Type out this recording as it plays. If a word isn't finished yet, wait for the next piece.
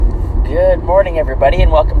Good morning, everybody,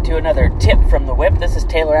 and welcome to another Tip from the Whip. This is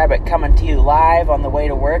Taylor Abbott coming to you live on the way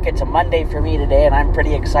to work. It's a Monday for me today, and I'm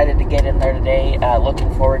pretty excited to get in there today.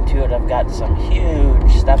 Looking forward to it. I've got some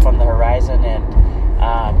huge stuff on the horizon,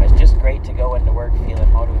 and it's just great to go into work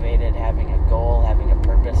feeling motivated, having a goal, having a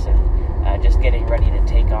purpose, and just getting ready to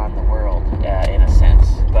take on the world, in a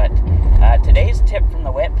sense. But today's Tip from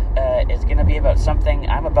the Whip is going to be about something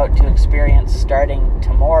I'm about to experience starting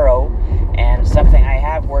tomorrow, and something I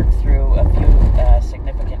have worked through a few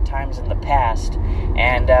significant times in the past.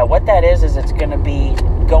 And what that is it's going to be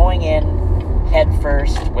going in head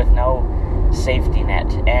first with no safety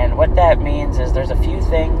net. And what that means is there's a few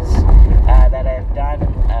things that I've done,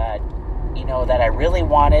 that I really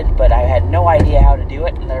wanted, but I had no idea how to do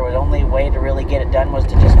it, and there was only way to really get it done was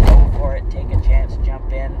to just go for it, take a chance,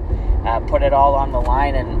 jump in, put it all on the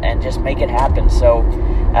line, and just make it happen. So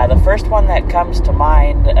the first one that comes to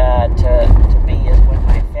mind to me is when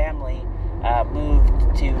my family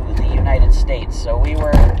moved to the United States. So we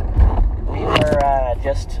were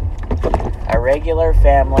just a regular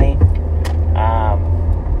family,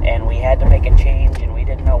 and we had to make a change, and we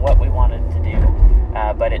didn't know what we wanted to do.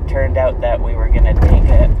 But it turned out that we were going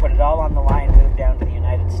to put it all on the line, move down to the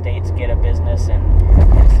United States, get a business,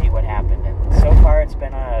 and see what happened. And so far, it's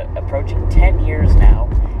been approaching 10 years now,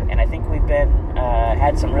 and I think we've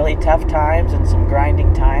had some really tough times and some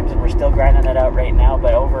grinding times, and we're still grinding it out right now.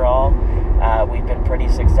 But overall, we've been pretty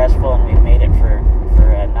successful, and we've made it for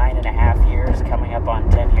 9.5 years, coming up on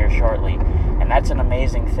 10 here shortly. And that's an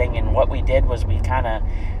amazing thing. And what we did was we kind of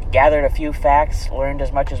gathered a few facts, learned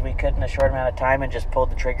as much as we could in a short amount of time, and just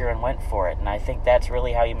pulled the trigger and went for it. And I think that's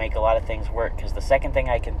really how you make a lot of things work. Because the second thing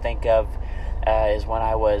I can think of is when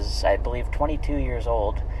I was, I believe, 22 years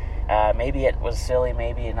old. Maybe it was silly,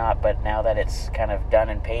 maybe not, but now that it's kind of done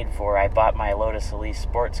and paid for, I bought my Lotus Elise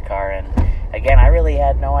sports car. And again, I really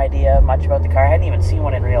had no idea much about the car. I hadn't even seen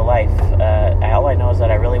one in real life. All I know is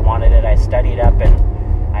that I really wanted it. I studied up,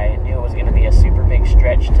 and I knew it was going to be a super big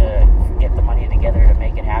stretch to get the money together to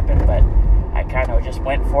make it happen, but I kind of just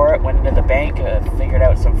went for it, went into the bank, figured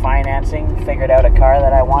out some financing, figured out a car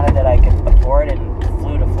that I wanted that I could afford, and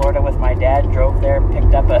flew to Florida with my dad, drove there,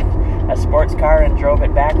 picked up a sports car, and drove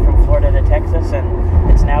it back from Florida to Texas.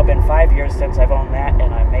 And it's now been 5 years since I've owned that,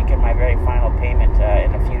 and I'm making my very final payment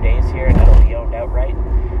in a few days here, and it'll be owned outright.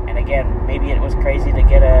 And again, maybe it was crazy to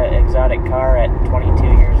get an exotic car at 22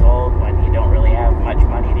 years old when you don't really have much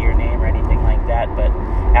money to your name or anything like that, but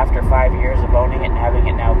after 5 years of owning it and having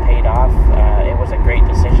it now paid off, it was a great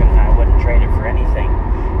decision, and I wouldn't trade it for anything.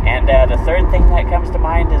 And the third thing that comes to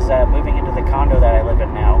mind is moving into the condo that I live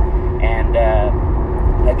in now. And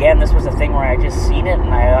again, this was a thing where I just seen it,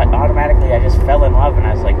 and I just fell in love, and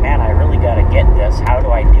I was like, man, I really got to get this. How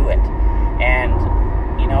do I do it? And,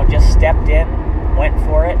 just stepped in, went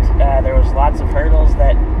for it. There was lots of hurdles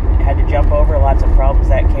that had to jump over, lots of problems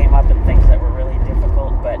that came up, and things that were really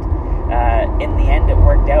difficult, but in the end it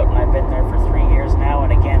worked out, and I've been there for 3 years now.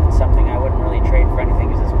 And again, it's something I wouldn't really trade for anything,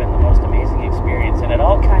 because it's been the most amazing experience. And it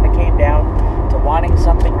all kind of came down to wanting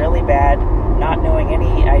something really bad, not knowing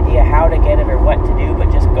any idea how to get it or what to do,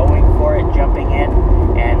 but just going for it, jumping in,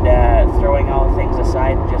 and throwing all things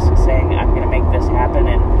aside and just saying, I'm going to make this happen.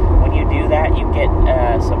 And when you do that, you get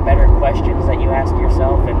some better questions that you ask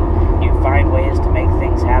yourself, and you find ways to make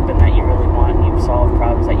things happen that you really want, and you've solved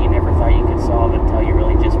problems that you never thought you could solve until you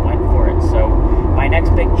really just went for it. So my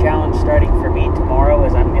next big challenge starting for me tomorrow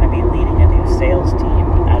is I'm going to be leading a new sales team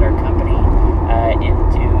at our company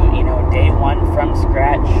into day one from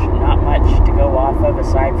scratch. Not much to go off of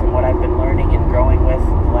aside from what I've been learning and growing with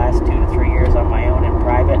the last 2 to 3 years on my own in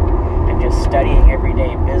private, and just studying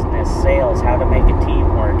everyday business, sales, how to make a team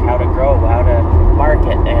work, how to grow, how to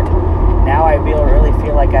market. And now I really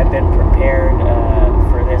feel like I've been prepared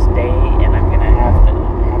for this day, and I'm going to have to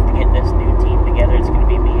get this new team together. It's going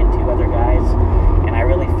to be me and 2 other guys, and I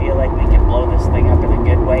really feel like we can blow this thing up in a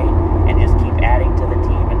good way and just keep adding to the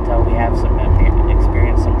team until we have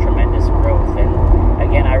experience some tremendous growth. And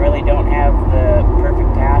again, I really don't have the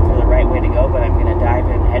perfect path or the right way to go, but I'm going to dive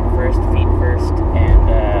in head first, feet first, and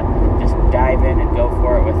just dive in and go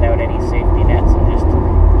for it without any safety nets, and just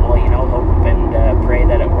hope and pray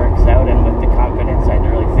that it works out. And with the confidence, I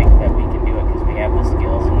really think that we can do it, because we have the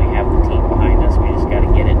skills and we have the team behind us. We just got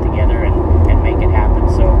to get it together and make it happen.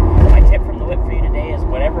 So my tip from the whip for you today is,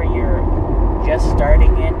 whatever you're just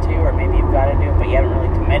starting into, or maybe you've got to do it but you haven't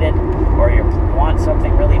really committed, or you want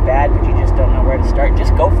something really bad but you just don't know where to start,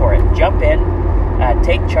 just go for it. Jump in,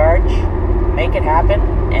 take charge, make it happen,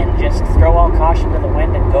 and just throw all caution to the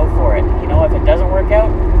wind and go for it. If it doesn't work out,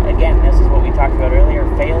 again, this is what we talked about earlier,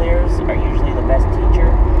 failures are usually the best teacher,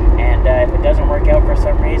 and if it doesn't work out for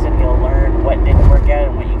some reason, you'll learn what didn't work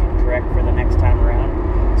out and what you can correct for the next time around.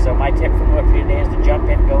 So my tip from the whip for you today is to jump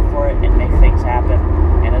in, go for it, and make things happen.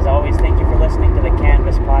 And as always, thank you for listening to the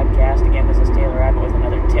Canvas Podcast. Again, this is Taylor Abbott with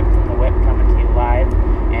another tip from the whip coming to you live.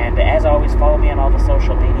 And as always, follow me on all the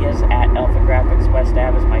social medias at Alpha Graphics West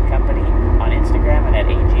Ave is my company on Instagram, and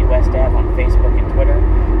at AG West Ave on Facebook and Twitter.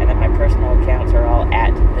 And then my personal accounts are all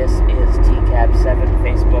at This Is TCAB7,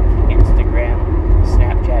 Facebook, Instagram,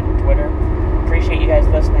 Snapchat, and Twitter. Appreciate you guys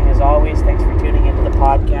listening as always. Thanks for tuning into the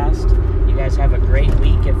podcast. You guys have a great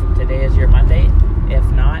week if today is your Monday. If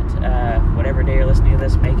not, whatever day you're listening to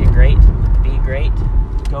this, make it great. Be great.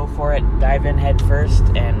 Go for it. Dive in head first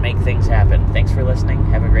and make things happen. Thanks for listening.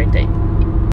 Have a great day.